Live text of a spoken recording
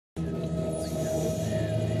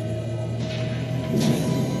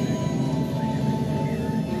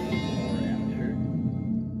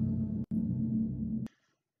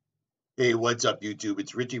Hey, what's up, YouTube?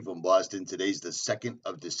 It's Richie from Boston. Today's the 2nd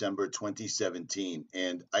of December, 2017,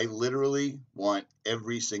 and I literally want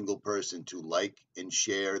every single person to like and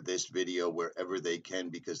share this video wherever they can,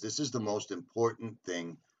 because this is the most important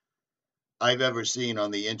thing I've ever seen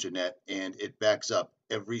on the internet, and it backs up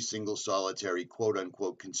every single solitary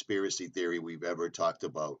quote-unquote conspiracy theory we've ever talked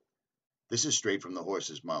about. This is straight from the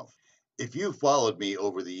horse's mouth. If you've followed me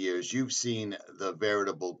over the years, you've seen the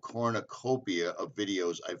veritable cornucopia of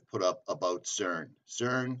videos I've put up about CERN.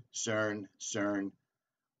 CERN, CERN, CERN,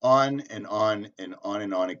 on and on and on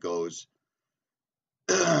and on it goes.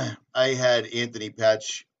 I had Anthony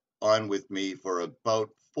Patch on with me for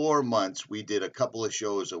about 4 months. We did a couple of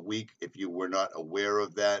shows a week. If you were not aware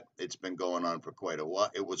of that, it's been going on for quite a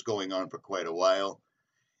while. It was going on for quite a while.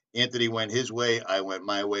 Anthony went his way, I went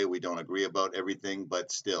my way. We don't agree about everything,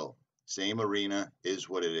 but still, same arena is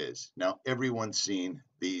what it is. Now, everyone's seen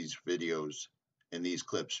these videos and these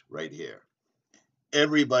clips right here.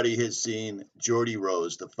 Everybody has seen Geordie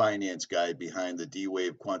Rose, the finance guy behind the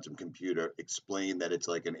D-Wave quantum computer, explain that it's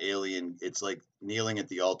like an alien, it's like kneeling at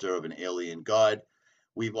the altar of an alien god.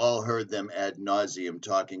 We've all heard them ad nauseum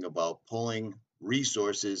talking about pulling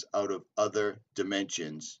resources out of other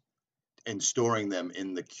dimensions and storing them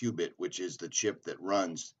in the qubit, which is the chip that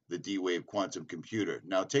runs the D-Wave quantum computer.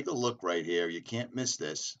 Now, take a look right here. You can't miss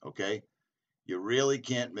this, okay? You really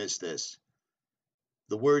can't miss this.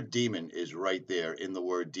 The word demon is right there in the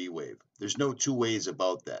word D-Wave. There's no two ways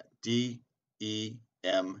about that. D-E-M-A-N.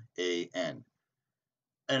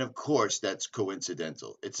 And of course, that's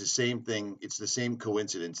coincidental. It's the same thing. It's the same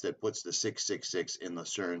coincidence that puts the 666 in the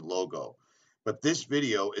CERN logo. But this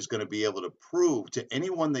video is going to be able to prove to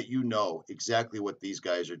anyone that you know exactly what these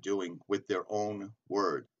guys are doing with their own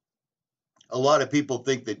word. A lot of people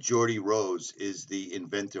think that Geordie Rose is the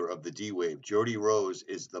inventor of the D-Wave. Geordie Rose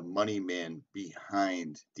is the money man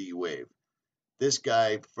behind D-Wave. This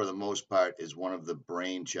guy, for the most part, is one of the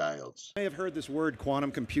brainchilds. I have heard this word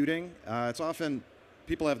quantum computing. It's often,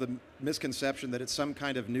 people have the misconception that it's some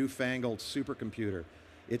kind of newfangled supercomputer.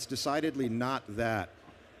 It's decidedly not that.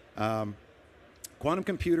 Quantum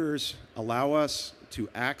computers allow us to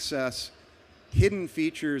access hidden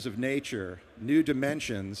features of nature, new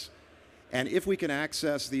dimensions, and if we can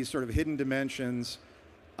access these sort of hidden dimensions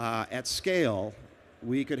at scale,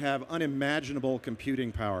 we could have unimaginable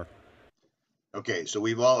computing power. Okay, so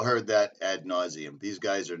we've all heard that ad nauseum. These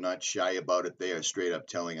guys are not shy about it. They are straight up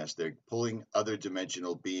telling us they're pulling other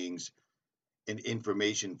dimensional beings and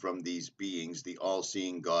information from these beings, the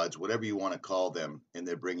all-seeing gods, whatever you want to call them, and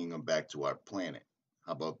they're bringing them back to our planet.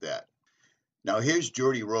 How about that? Now, here's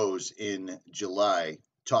Geordie Rose in July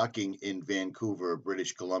talking in Vancouver,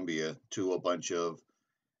 British Columbia, to a bunch of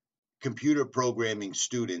computer programming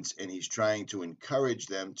students, and he's trying to encourage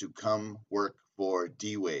them to come work for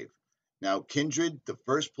D-Wave. Now, Kindred, the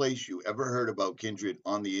first place you ever heard about Kindred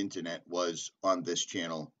on the internet was on this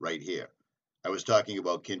channel right here. I was talking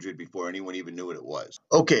about Kindred before anyone even knew what it was.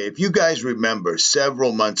 Okay, if you guys remember,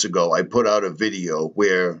 several months ago, I put out a video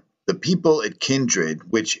where the people at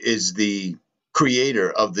Kindred, which is the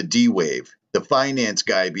creator of the D-Wave, the finance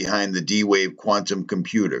guy behind the D-Wave quantum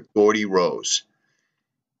computer, Geordie Rose,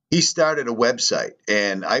 he started a website,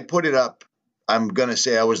 and I put it up. I'm going to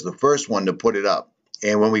say I was the first one to put it up.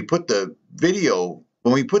 And when we put the video,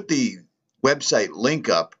 when we put the website link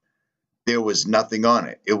up, there was nothing on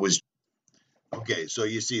it. It was okay, so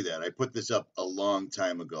you see that. I put this up a long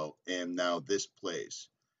time ago, and now this plays.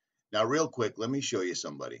 Now, real quick, let me show you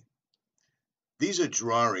somebody. These are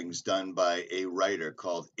drawings done by a writer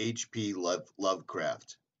called H.P.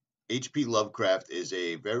 Lovecraft. H.P. Lovecraft is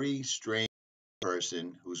a very strange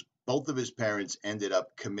person whose both of his parents ended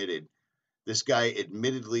up committed. This guy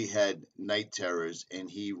admittedly had night terrors, and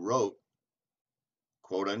he wrote,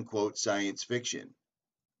 quote-unquote, science fiction.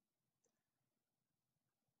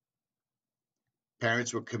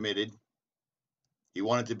 Parents were committed. He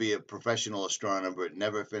wanted to be a professional astronomer, but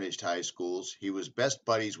never finished high schools. He was best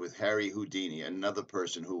buddies with Harry Houdini, another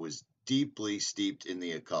person who was deeply steeped in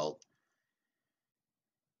the occult.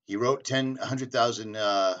 He wrote 100,000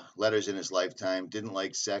 letters in his lifetime, didn't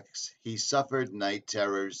like sex. He suffered night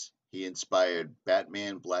terrors. He inspired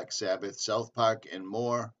Batman, Black Sabbath, South Park, and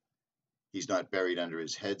more. He's not buried under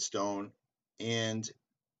his headstone. And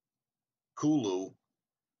Cthulhu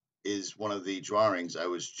is one of the drawings I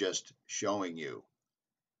was just showing you.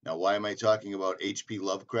 Now, why am I talking about H.P.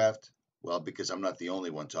 Lovecraft? Well, because I'm not the only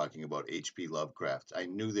one talking about H.P. Lovecraft. I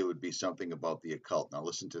knew there would be something about the occult. Now,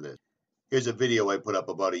 listen to this. Here's a video I put up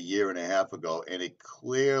about 1.5 years ago, and it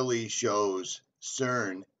clearly shows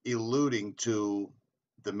CERN alluding to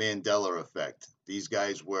the Mandela effect. These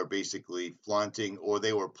guys were basically flaunting, or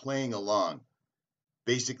they were playing along,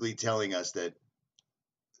 basically telling us that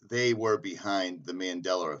they were behind the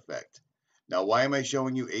Mandela effect. Now, why am I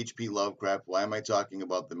showing you H.P. Lovecraft? Why am I talking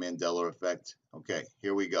about the Mandela effect? Okay,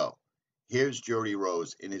 here we go. Here's Geordie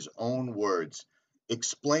Rose in his own words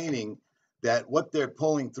explaining that what they're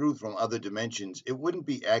pulling through from other dimensions, it wouldn't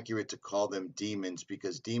be accurate to call them demons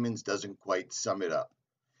because demons doesn't quite sum it up.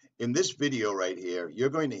 In this video right here, you're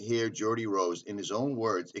going to hear Geordie Rose in his own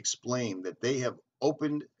words explain that they have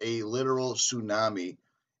opened a literal tsunami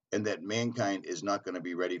and that mankind is not going to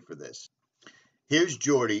be ready for this. Here's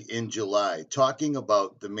Geordie in July talking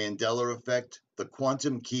about the Mandela effect, the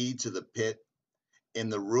quantum key to the pit,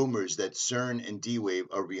 and the rumors that CERN and D-Wave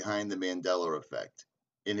are behind the Mandela effect.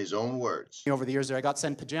 In his own words. Over the years there, I got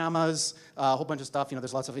sent pajamas, a whole bunch of stuff.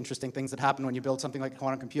 There's lots of interesting things that happen when you build something like a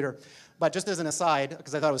quantum computer. But just as an aside,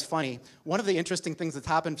 because I thought it was funny, one of the interesting things that's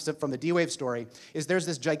happened from the D-Wave story is there's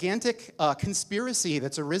this gigantic conspiracy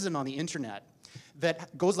that's arisen on the internet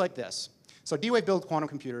that goes like this. So D-Wave built quantum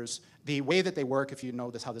computers. The way that they work, if you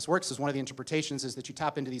know how this works, is one of the interpretations is that you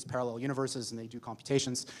tap into these parallel universes and they do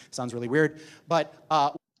computations. Sounds really weird. But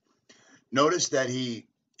notice that he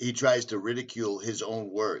tries to ridicule his own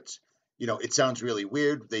words. It sounds really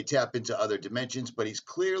weird. They tap into other dimensions, but he's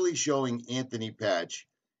clearly showing Anthony Patch,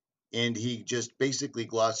 and he just basically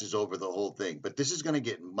glosses over the whole thing. But this is going to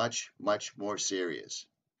get much, much more serious.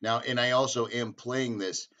 Now, and I also am playing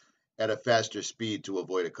this at a faster speed to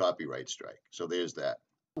avoid a copyright strike. So there's that.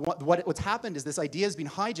 What's happened is this idea has been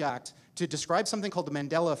hijacked to describe something called the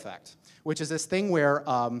Mandela effect, which is this thing where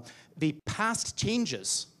the past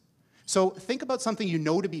changes. So think about something you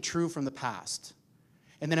know to be true from the past.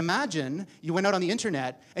 And then imagine you went out on the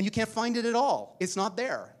internet and you can't find it at all. It's not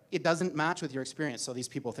there. It doesn't match with your experience. So these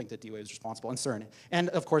people think that D-Wave is responsible, and CERN. And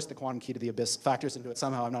of course, the quantum key to the abyss factors into it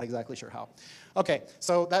somehow. I'm not exactly sure how. Okay,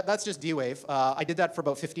 so that's just D-Wave. I did that for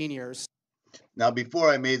about 15 years. Now, before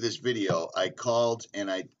I made this video, I called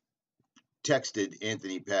and I texted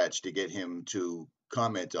Anthony Patch to get him to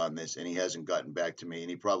comment on this, and he hasn't gotten back to me, and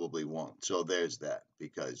he probably won't. So there's that,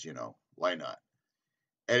 because, why not?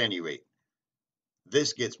 At any rate,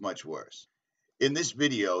 this gets much worse. In this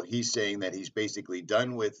video, he's saying that he's basically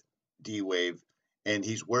done with D-Wave, and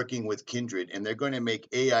he's working with Kindred, and they're going to make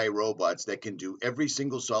AI robots that can do every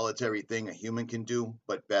single solitary thing a human can do,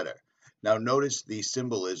 but better. Now, notice the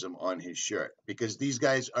symbolism on his shirt, because these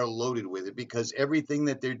guys are loaded with it, because everything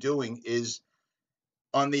that they're doing is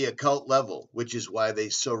on the occult level, which is why they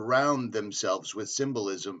surround themselves with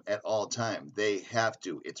symbolism at all time. They have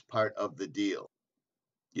to. It's part of the deal.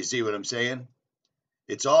 You see what I'm saying?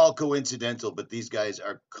 It's all coincidental, but these guys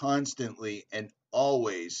are constantly and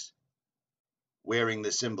always wearing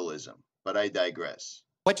the symbolism. But I digress.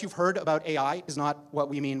 What you've heard about AI is not what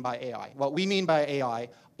we mean by AI. What we mean by AI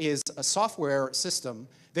is a software system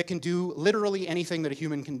that can do literally anything that a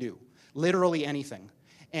human can do. Literally anything.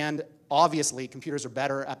 And obviously, computers are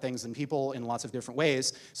better at things than people in lots of different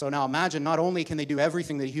ways. So now imagine, not only can they do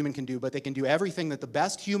everything that a human can do, but they can do everything that the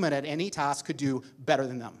best human at any task could do better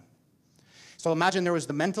than them. So imagine there was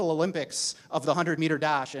the mental Olympics of the 100-meter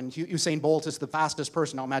dash, and Usain Bolt is the fastest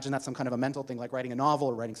person. Now imagine that's some kind of a mental thing, like writing a novel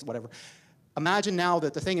or writing whatever. Imagine now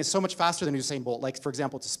that the thing is so much faster than Usain Bolt, like, for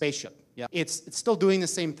example, it's a spaceship. Yeah. It's still doing the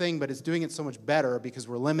same thing, but it's doing it so much better because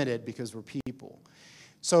we're limited, because we're people.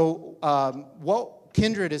 So what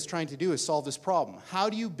Kindred is trying to do is solve this problem. How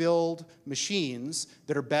do you build machines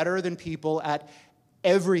that are better than people at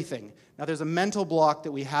everything? Now, there's a mental block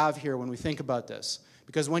that we have here when we think about this.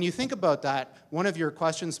 Because when you think about that, one of your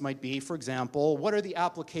questions might be, for example, what are the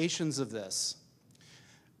applications of this?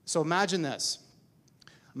 So imagine this.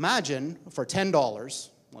 Imagine for $10,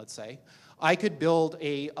 let's say, I could build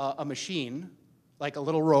a machine, like a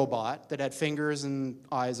little robot that had fingers and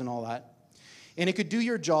eyes and all that, and it could do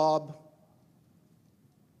your job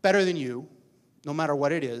better than you, no matter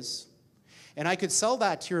what it is, and I could sell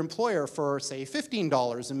that to your employer for, say,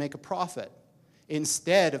 $15 and make a profit,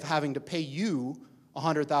 instead of having to pay you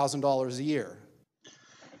 $100,000 a year.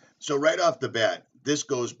 So right off the bat, this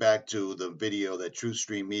goes back to the video that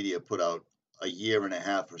TruthStream Media put out a year and a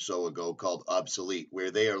half or so ago called Obsolete,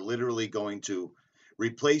 where they are literally going to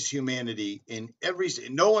replace humanity in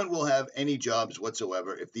no one will have any jobs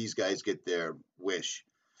whatsoever if these guys get their wish,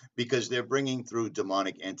 because they're bringing through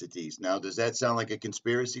demonic entities. Now, does that sound like a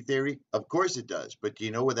conspiracy theory? Of course it does. But do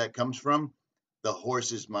you know where that comes from? The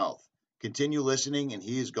horse's mouth. Continue listening, and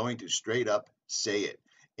he is going to straight up say it.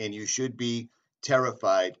 And you should be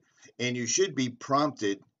terrified, and you should be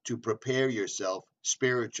prompted to prepare yourself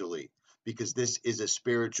spiritually, because this is a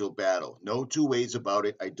spiritual battle. No two ways about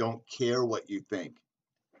it. I don't care what you think.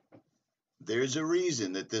 There's a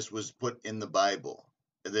reason that this was put in the Bible.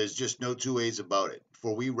 There's just no two ways about it.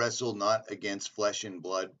 For we wrestle not against flesh and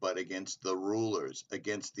blood, but against the rulers,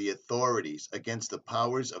 against the authorities, against the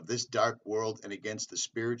powers of this dark world, and against the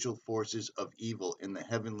spiritual forces of evil in the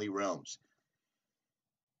heavenly realms.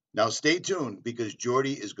 Now stay tuned, because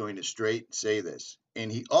Geordie is going to straight say this.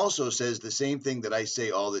 And he also says the same thing that I say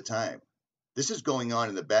all the time. This is going on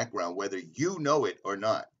in the background, whether you know it or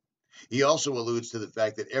not. He also alludes to the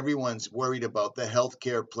fact that everyone's worried about the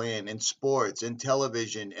healthcare plan and sports and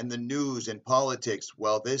television and the news and politics,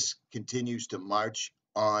 while this continues to march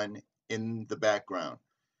on in the background.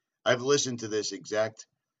 I've listened to this exact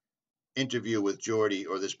interview with Geordie,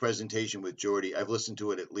 or this presentation with Geordie. I've listened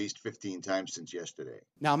to it at least 15 times since yesterday.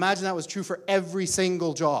 Now imagine that was true for every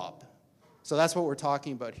single job. So that's what we're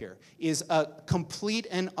talking about here, is a complete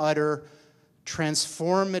and utter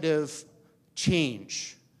transformative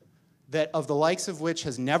change that of the likes of which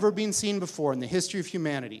has never been seen before in the history of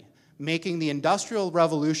humanity, making the Industrial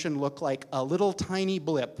Revolution look like a little tiny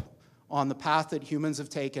blip on the path that humans have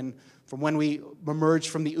taken from when we emerged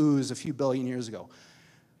from the ooze a few billion years ago.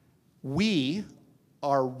 We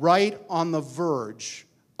are right on the verge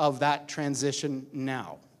of that transition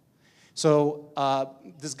now. So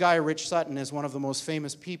this guy, Rich Sutton, is one of the most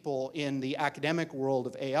famous people in the academic world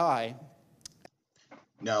of AI.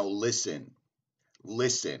 Now listen.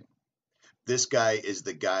 This guy is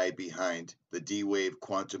the guy behind the D-Wave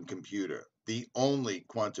quantum computer, the only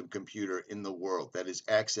quantum computer in the world that is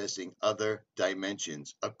accessing other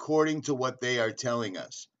dimensions, according to what they are telling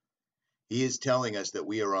us. He is telling us that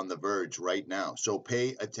we are on the verge right now. So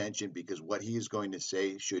pay attention, because what he is going to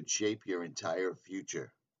say should shape your entire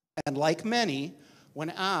future. And like many, when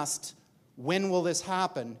asked, when will this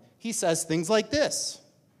happen, he says things like this.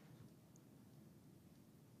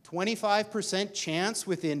 25% chance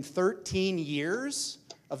within 13 years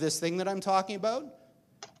of this thing that I'm talking about.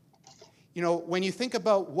 You know, when you think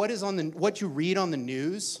about what you read on the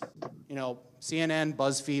news, you know, CNN,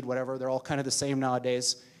 BuzzFeed, whatever, they're all kind of the same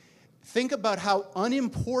nowadays. Think about how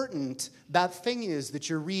unimportant that thing is that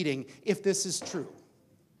you're reading if this is true.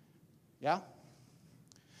 Yeah?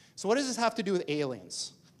 So what does this have to do with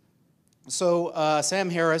aliens? So Sam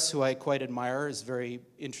Harris, who I quite admire, is a very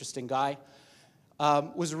interesting guy,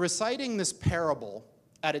 was reciting this parable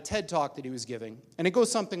at a TED Talk that he was giving, and it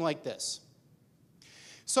goes something like this.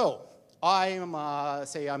 So,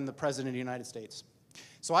 say I'm the President of the United States.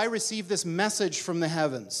 So I receive this message from the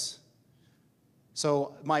heavens.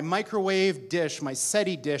 So my microwave dish, my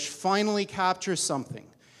SETI dish, finally captures something.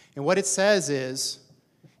 And what it says is,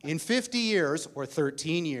 in 50 years, or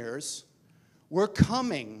 13 years, we're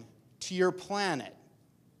coming to your planet.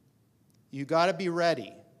 You gotta be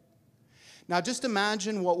ready. Now just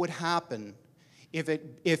imagine what would happen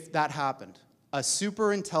if that happened. A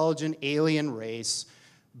super intelligent alien race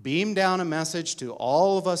beamed down a message to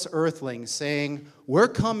all of us Earthlings saying, we're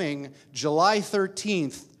coming July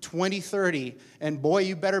 13th, 2030, and boy,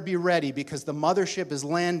 you better be ready, because the mothership is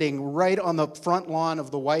landing right on the front lawn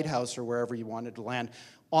of the White House, or wherever you wanted to land,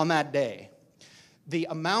 on that day. The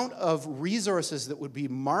amount of resources that would be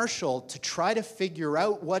marshaled to try to figure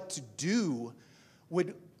out what to do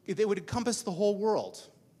would encompass the whole world.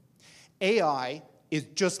 AI is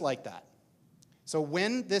just like that. So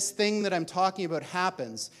when this thing that I'm talking about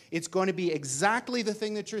happens, it's going to be exactly the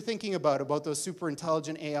thing that you're thinking about those super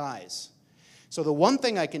intelligent AIs. So the one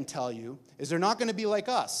thing I can tell you is they're not going to be like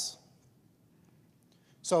us.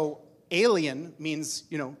 So alien means,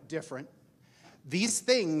 you know, different. These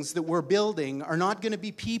things that we're building are not going to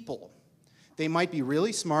be people. They might be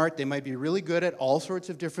really smart, they might be really good at all sorts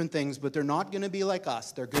of different things, but they're not going to be like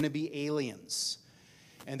us. They're going to be aliens.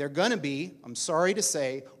 And they're going to be, I'm sorry to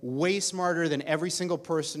say, way smarter than every single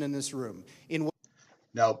person in this room.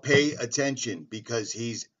 Now pay attention, because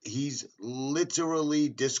he's literally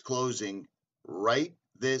disclosing right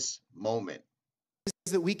this moment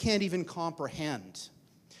that we can't even comprehend.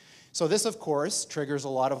 So this, of course, triggers a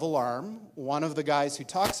lot of alarm. One of the guys who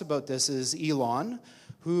talks about this is Elon,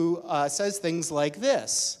 who says things like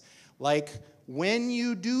this, like, when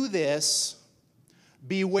you do this,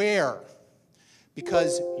 beware.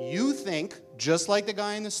 Because you think, just like the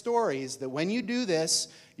guy in the stories, that when you do this,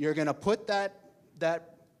 you're going to put that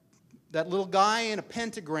little guy in a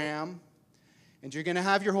pentagram, and you're going to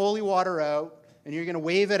have your holy water out, and you're going to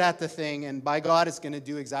wave it at the thing, and by God, it's going to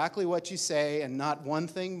do exactly what you say and not one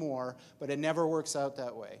thing more, but it never works out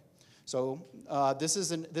that way. So this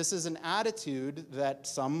is an attitude that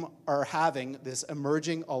some are having, this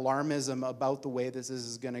emerging alarmism about the way this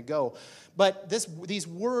is going to go. But these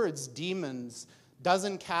words, demons,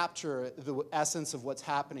 doesn't capture the essence of what's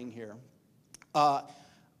happening here.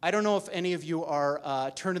 I don't know if any of you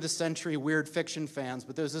are turn-of-the-century weird fiction fans,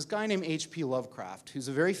 but there's this guy named H.P. Lovecraft, who's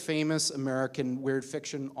a very famous American weird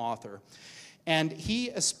fiction author. And he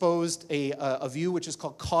espoused a view which is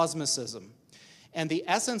called cosmicism. And the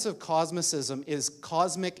essence of cosmicism is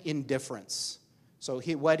cosmic indifference. So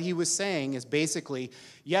what he was saying is basically,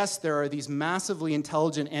 yes, there are these massively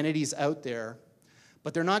intelligent entities out there,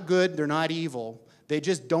 but they're not good, they're not evil. They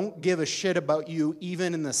just don't give a shit about you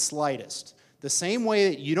even in the slightest. The same way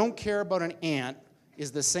that you don't care about an ant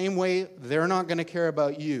is the same way they're not going to care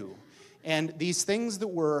about you. And these things that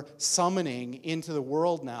we're summoning into the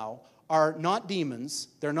world now are not demons,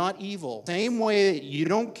 they're not evil. The same way that you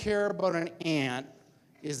don't care about an ant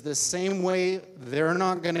is the same way they're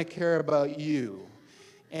not going to care about you.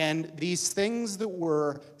 And these things that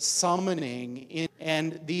we're summoning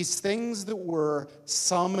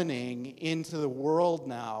into the world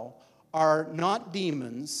now are not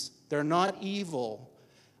demons, they're not evil,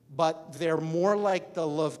 but they're more like the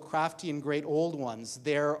Lovecraftian great old ones.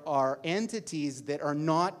 There are entities that are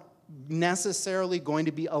not necessarily going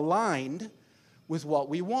to be aligned with what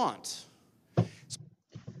we want.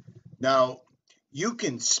 Now, you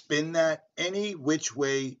can spin that any which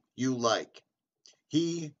way you like.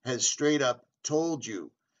 He has straight up told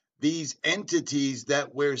you these entities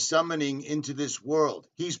that we're summoning into this world.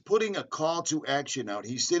 He's putting a call to action out.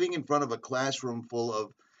 He's sitting in front of a classroom full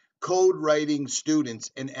of code writing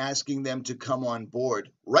students and asking them to come on board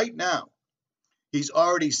right now. He's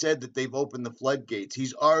already said that they've opened the floodgates.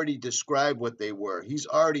 He's already described what they were. He's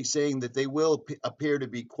already saying that they will appear to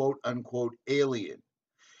be quote unquote alien.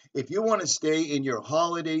 If you want to stay in your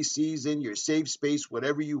holiday season, your safe space,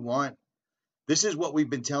 whatever you want, this is what we've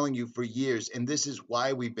been telling you for years, and this is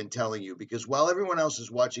why we've been telling you, because while everyone else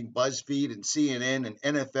is watching BuzzFeed and CNN and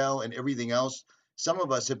NFL and everything else, some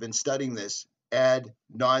of us have been studying this ad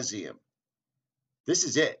nauseum. This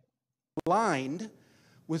is it. Aligned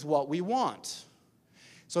with what we want.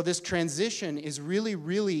 So this transition is really,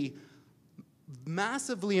 really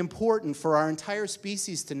massively important for our entire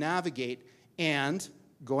species to navigate. And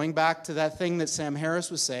going back to that thing that Sam Harris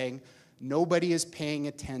was saying, nobody is paying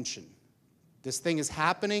attention. This thing is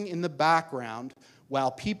happening in the background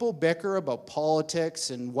while people bicker about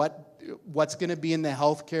politics and what's going to be in the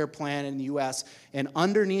healthcare plan in the US. And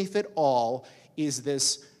underneath it all is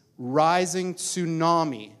this rising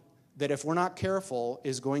tsunami that, if we're not careful,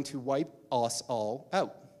 is going to wipe us all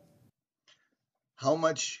out. How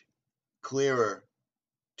much clearer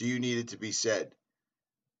do you need it to be said?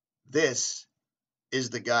 This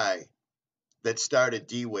is the guy that started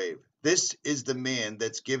D-Wave. This is the man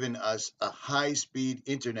that's given us a high-speed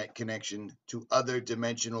internet connection to other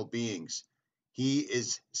dimensional beings. He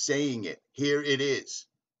is saying it. Here it is.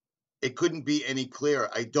 It couldn't be any clearer.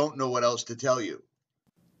 I don't know what else to tell you.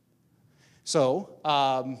 So,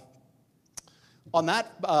 on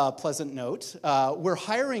that pleasant note, we're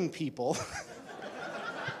hiring people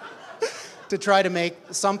to try to make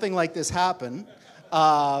something like this happen.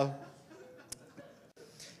 Of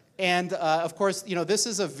course, you know, this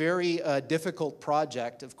is a very difficult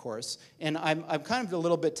project, of course, and I'm kind of a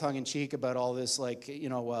little bit tongue-in-cheek about all this, like, you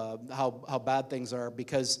know, how bad things are,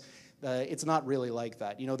 because it's not really like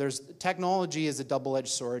that. You know, technology is a double-edged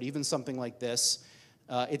sword. Even something like this,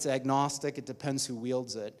 it's agnostic. It depends who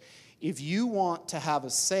wields it. If you want to have a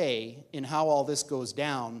say in how all this goes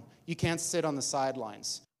down, you can't sit on the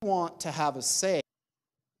sidelines. You want to have a say.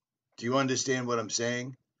 Do you understand what I'm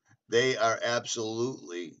saying? They are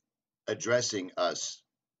absolutely addressing us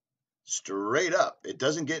straight up. It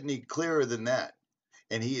doesn't get any clearer than that.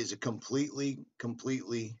 And he is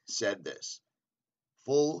completely said this.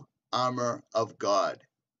 Full armor of God.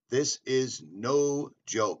 This is no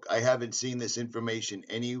joke. I haven't seen this information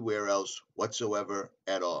anywhere else whatsoever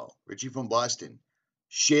at all. Richie from Boston,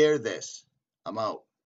 share this. I'm out.